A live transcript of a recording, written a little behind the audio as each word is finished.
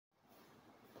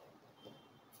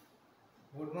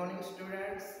Good morning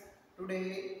students.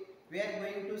 Today we are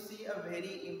going to see a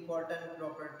very important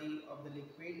property of the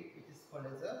liquid which is called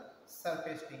as a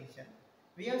surface tension.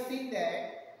 We have seen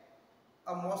that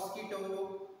a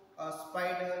mosquito, a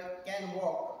spider can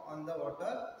walk on the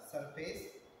water surface.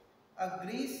 A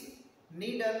grease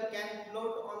needle can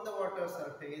float on the water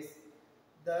surface.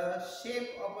 The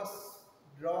shape of a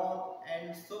drop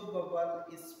and soap bubble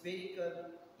is spherical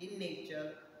in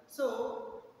nature. So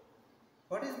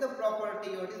what is the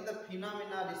property, what is the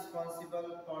phenomena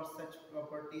responsible for such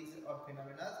properties or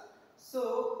phenomena?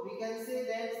 So we can say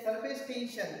that surface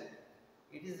tension,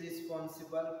 it is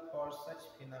responsible for such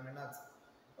phenomena.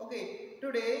 Okay,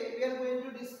 today we are going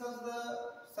to discuss the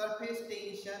surface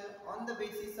tension on the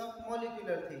basis of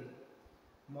molecular theory.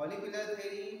 Molecular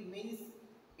theory means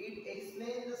it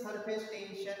explains the surface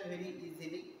tension very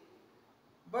easily.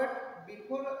 But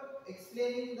before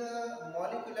explaining the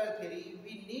molecular theory,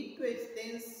 we need to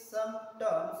explain some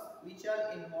terms which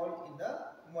are involved in the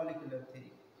molecular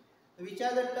theory. So which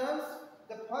are the terms?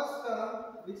 The first term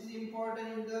which is important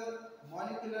in the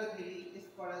molecular theory is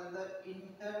called as the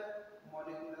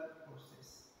intermolecular forces.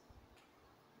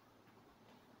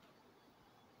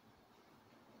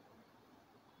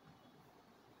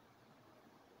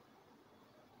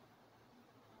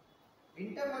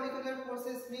 Intermolecular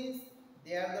forces means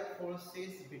they are the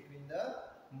forces between the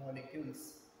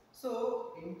molecules.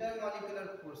 So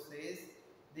intermolecular forces,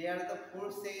 they are the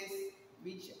forces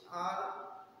which are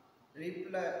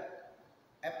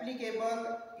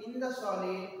applicable in the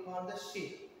solid or the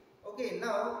shape. Okay,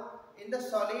 now in the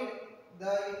solid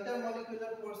the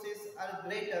intermolecular forces are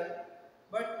greater,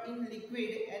 but in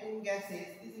liquid and in gases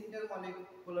these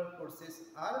intermolecular forces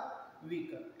are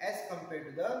weaker as compared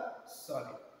to the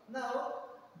solid. Now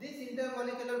these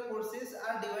intermolecular forces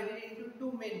are divided into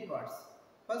two main parts.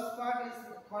 First part is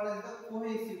called as the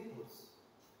cohesive force.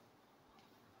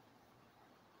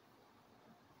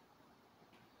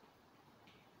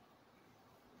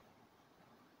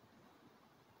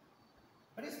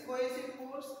 What is cohesive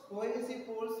force? Cohesive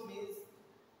force means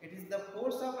it is the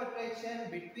force of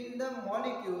attraction between the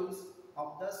molecules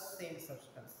of the same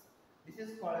substance. This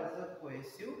is called as the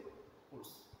cohesive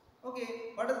force. Okay,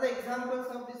 what are the examples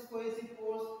of this cohesive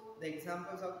force? The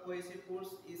examples of cohesive force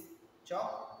is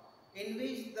chalk, in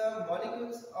which the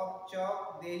molecules of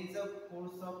chalk, there is a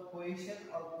force of cohesion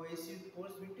or cohesive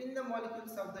force between the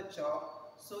molecules of the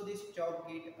chalk, so this chalk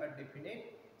get a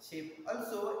definite shape.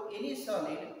 Also, any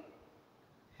solid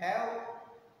have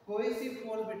cohesive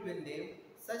force between them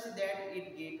such that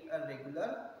it get a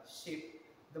regular shape.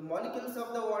 The molecules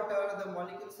of the water, the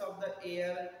molecules of the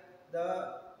air,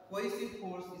 the cohesive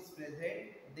force is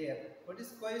present there. What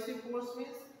is cohesive force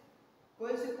means?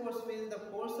 Cohesive force means the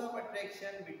force of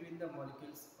attraction between the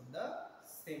molecules of the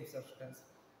same substance.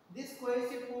 This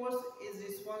cohesive force is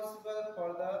responsible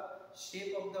for the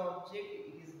shape of the object.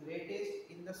 It is greatest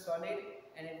in the solid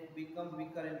and it becomes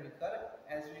weaker and weaker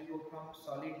as we go from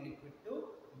solid, liquid to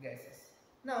gases.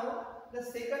 Now the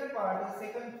second part, the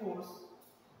second force,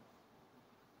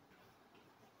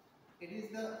 it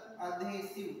is the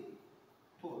adhesive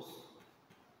force.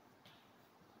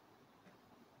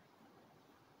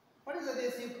 What is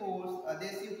adhesive force?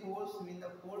 Adhesive force means the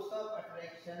force of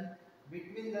attraction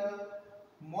between the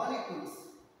molecules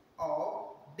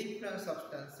of different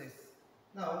substances.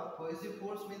 Now, cohesive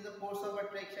force means the force of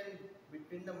attraction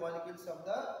between the molecules of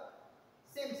the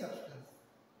same substance.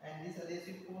 And this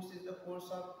adhesive force is the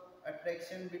force of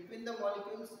attraction between the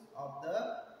molecules of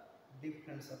the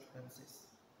different substances.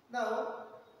 Now,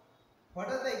 what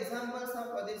are the examples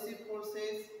of adhesive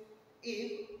forces?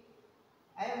 If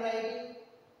I am writing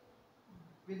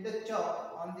with the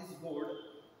chalk on this board,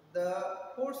 the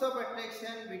force of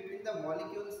attraction between the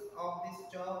molecules of this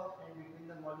chalk and between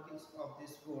the molecules of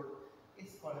this board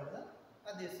is called as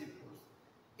the adhesive force.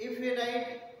 If we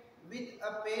write with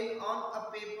a pen on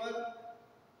a paper,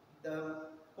 the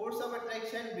force of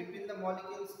attraction between the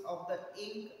molecules of the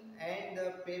ink and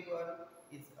the paper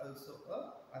is also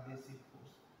a adhesive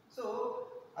force. So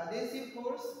adhesive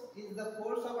force is the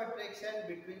force of attraction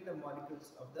between the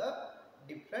molecules of the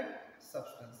different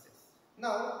substances.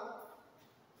 Now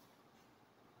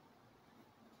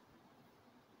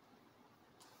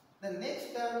the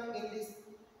next term in this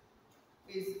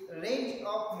is range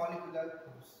of molecular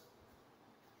force.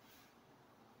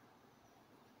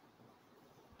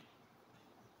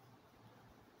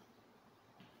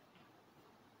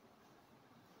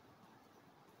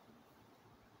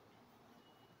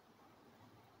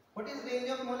 What is range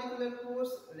of molecular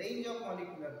force? Range of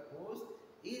molecular force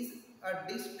is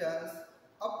a distance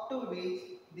up to which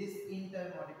these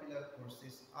intermolecular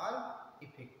forces are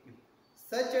effective.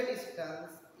 Such a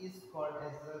distance is called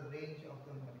as the range of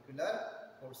the molecular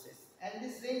forces, and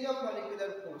this range of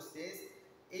molecular forces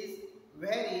is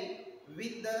vary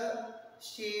with the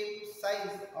shape,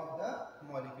 size of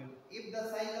the molecule. If the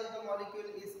size of the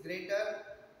molecule is greater,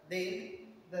 then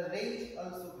the range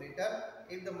also greater.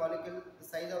 If the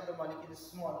size of the molecule is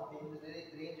small, then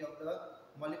the range of the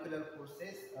molecular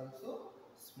forces also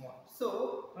small.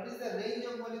 So what is the range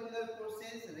of molecular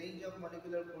forces? Range of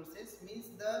molecular forces means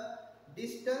the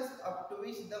distance up to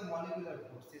which the molecular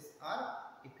forces are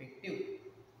effective.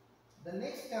 The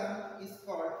next term is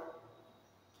called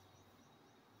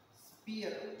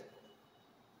sphere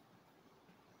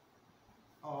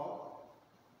of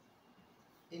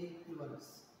influence.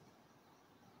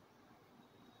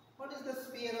 What is the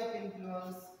sphere of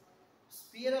influence?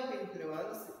 Sphere of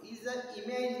influence is an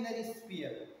imaginary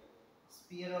sphere.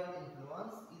 Sphere of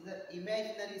influence is an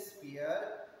imaginary sphere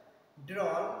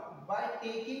drawn by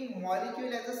taking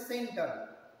molecule as a center.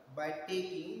 By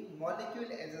taking molecule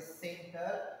as a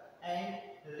center and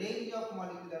range of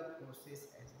molecular forces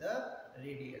as the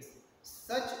radius.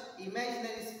 Such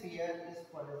imaginary sphere is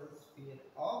called as a sphere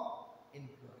of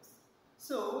influence.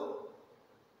 So,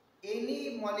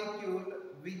 any molecule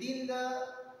within the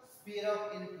sphere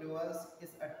of influence is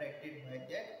attracted by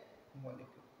that molecule.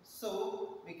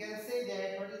 So, we can say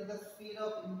that what is the sphere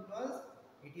of influence?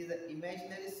 It is an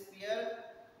imaginary sphere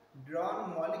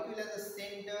drawn molecule as the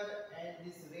center and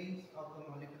this range of the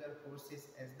molecular forces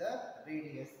as the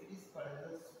radius. It is called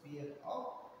as the sphere of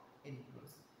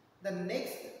influence. The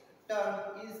next term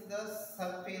is the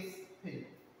surface field.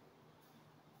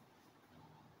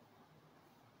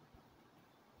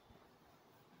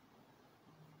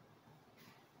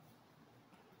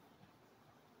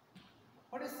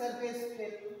 What is surface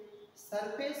film?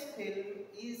 Surface film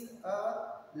is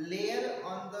a layer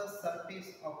on the surface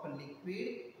of a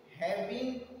liquid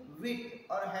having width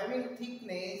or having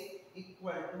thickness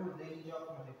equal to range of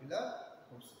molecular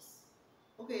forces.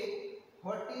 Okay,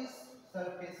 what is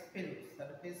surface film?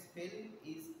 Surface film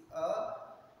is a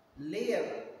layer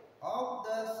of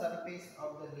the surface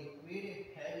of the liquid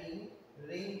having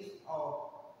width of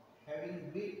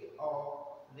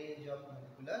range of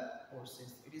molecular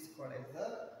forces. It is called as the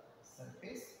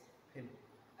surface film.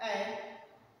 And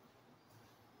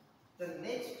the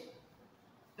next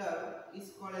term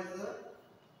is called as the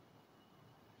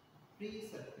free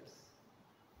surface.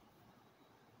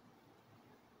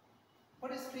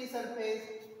 What is free surface?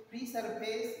 Free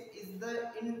surface is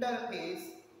the interface.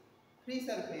 Free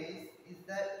surface is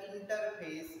the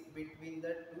interface between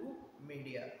the two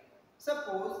media.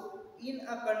 Suppose in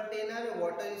a container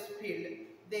water is filled,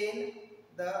 then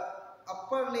the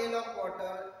upper layer of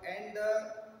water and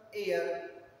the air,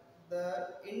 the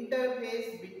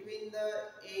interface between the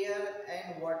air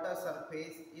and water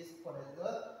surface is called as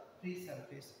the free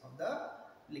surface of the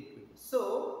liquid.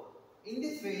 So, in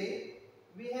this way,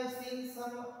 we have seen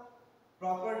some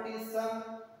properties, some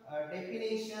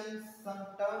definitions, some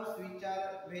terms which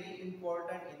are very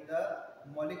important in the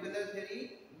molecular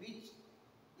theory, which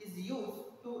is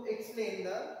used to explain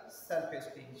the surface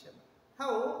tension.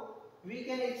 How we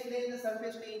can explain the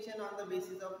surface tension on the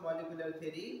basis of molecular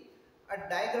theory? A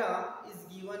diagram is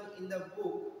given in the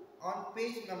book on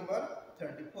page number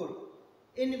 34,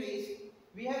 in which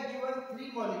we have given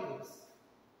three molecules.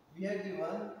 We have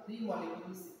given three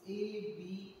molecules A,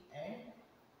 B and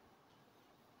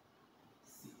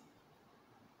C.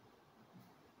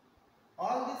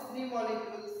 All these three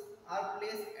molecules are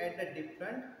placed at the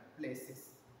different places.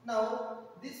 Now,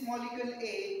 this molecule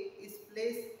A is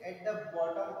placed at the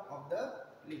bottom of the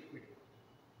liquid.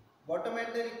 Bottom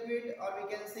at the liquid, or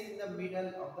we can say in the middle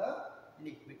of the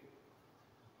liquid.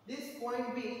 This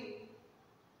point B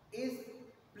is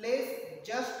placed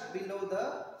just below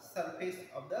the surface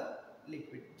of the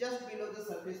liquid. Just below the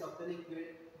surface of the liquid.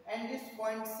 And this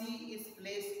point C is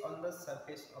placed on the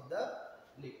surface of the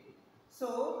liquid.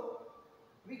 So,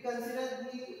 we consider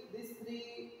these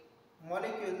three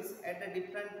molecules at the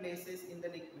different places in the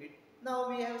liquid. Now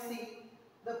we have seen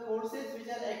the forces which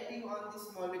are acting on these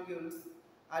molecules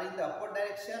are in the upward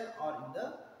direction or in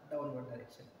the downward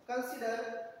direction. Consider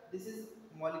this is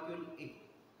molecule A.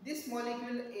 This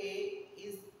molecule A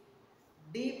is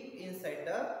deep inside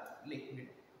the liquid,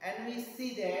 and we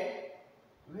see that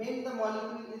when the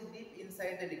molecule is deep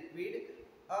inside the liquid,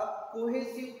 a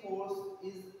cohesive force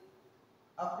is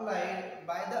applied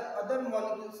by the other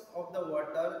molecules of the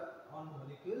water on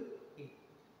molecule A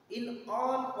in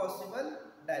all possible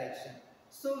direction.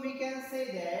 So we can say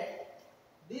that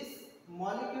this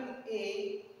molecule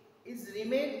A is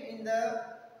remained in the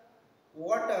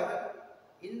water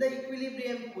in the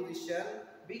equilibrium position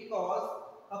because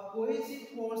a cohesive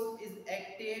force is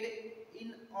acted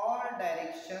in all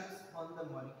directions on the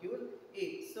molecule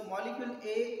A. So molecule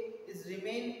A is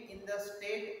remain in the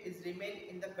state, is remain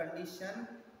in the condition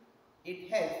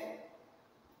it has.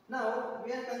 Now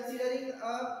we are considering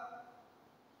a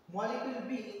molecule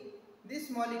B. This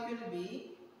molecule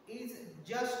B is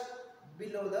just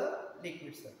below the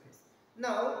liquid surface.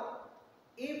 Now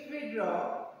if we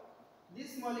draw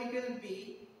this molecule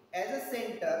B as a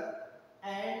center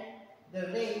and the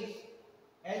range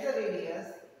as a radius,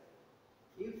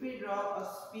 if we draw a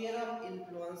sphere of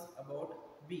influence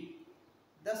about B,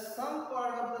 the sum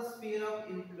part of the sphere of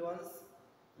influence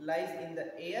lies in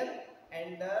the air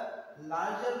and the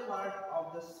larger part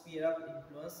of the sphere of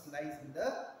influence lies in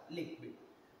the liquid.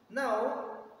 Now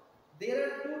there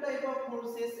are two types of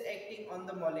forces acting on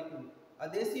the molecule,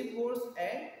 adhesive force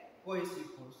and cohesive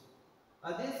force.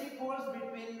 Adhesive force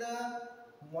between the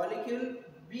molecule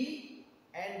B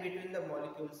and between the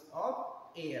molecules of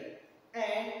air,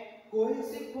 and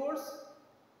cohesive force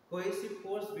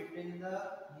between the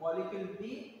molecule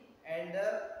B and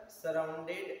the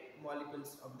surrounded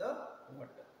molecules of the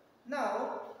water.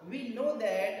 Now we know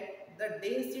that the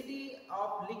density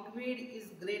of liquid is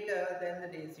greater than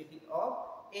the density of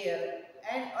air,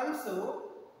 and also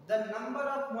the number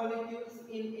of molecules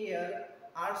in air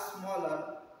are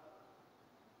smaller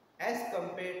as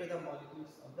compared to the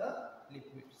molecules of the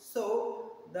liquid.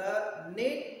 So the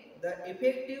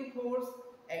effective force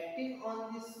acting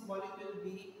on this molecule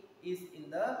B is in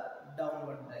the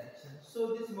downward direction.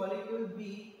 So this molecule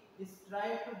B is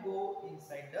trying to go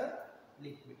inside the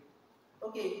liquid.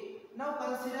 Okay, now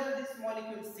consider this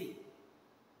molecule C.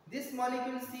 This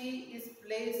molecule C is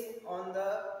placed on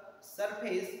the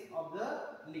surface of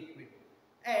the liquid,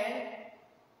 and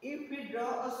if we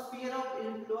draw a sphere of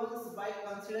influence by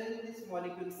considering this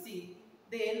molecule C,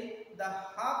 then the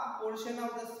half portion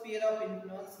of the sphere of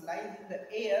influence lies in the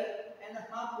air and the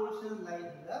half portion lies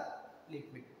in the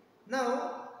liquid.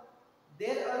 Now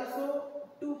there are also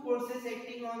two forces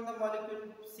acting on the molecule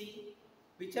C.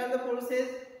 Which are the forces?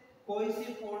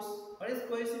 Cohesive force. What is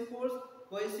cohesive force?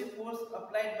 Cohesive force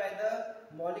applied by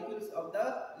the molecules of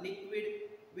the liquid,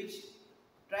 which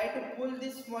try to pull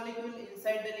this molecule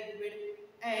inside the liquid,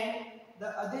 and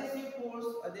the adhesive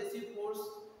force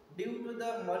due to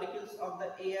the molecules of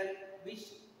the air, which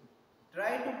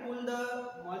try to pull the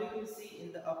molecule C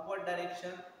in the upward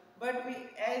direction. But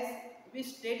as we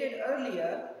stated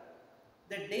earlier,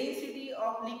 the density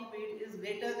of liquid is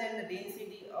greater than the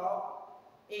density of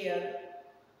air.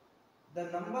 The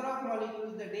number of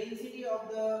molecules, the density of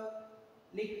the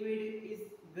liquid is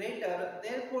greater,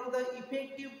 therefore the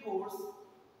effective force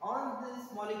on this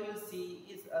molecule C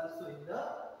is also in the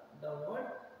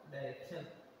downward direction.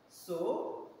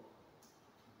 So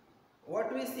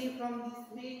what we see from these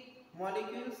three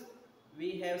molecules,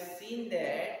 we have seen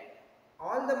that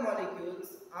all the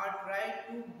molecules are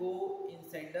trying to go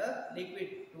inside the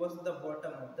liquid, towards the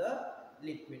bottom of the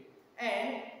liquid,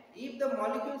 and if the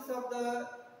molecules of the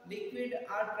liquid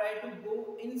are trying to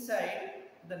go inside,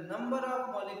 the number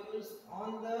of molecules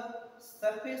on the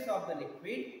surface of the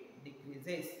liquid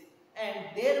decreases, and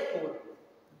therefore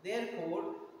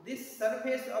this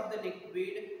surface of the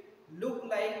liquid look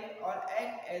like or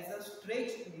act as a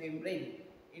stretched membrane.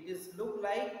 It is look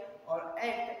like or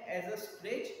act as a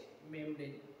stretched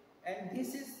membrane, and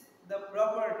this is the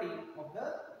property of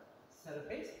the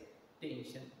surface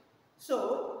tension.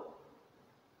 So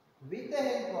with the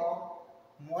help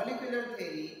of molecular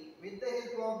theory, with the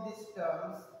help of these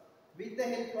terms, with the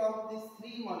help of these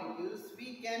three molecules,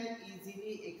 we can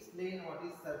easily explain what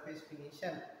is surface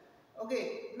tension.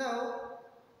 Okay, now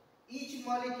each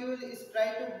molecule is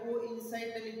trying to go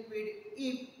inside the liquid.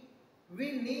 If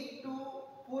we need to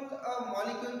pull a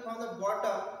molecule from the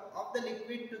bottom of the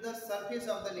liquid to the surface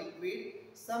of the liquid,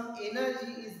 some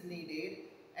energy is needed,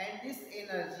 and this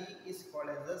energy is called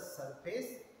as the surface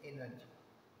energy.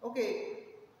 Okay,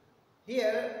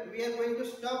 here we are going to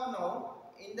stop now.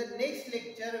 In the next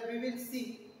lecture we will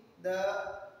see the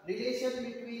relation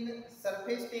between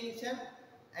surface tension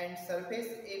and surface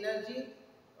energy.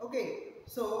 Okay,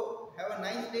 so have a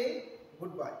nice day.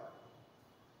 Goodbye.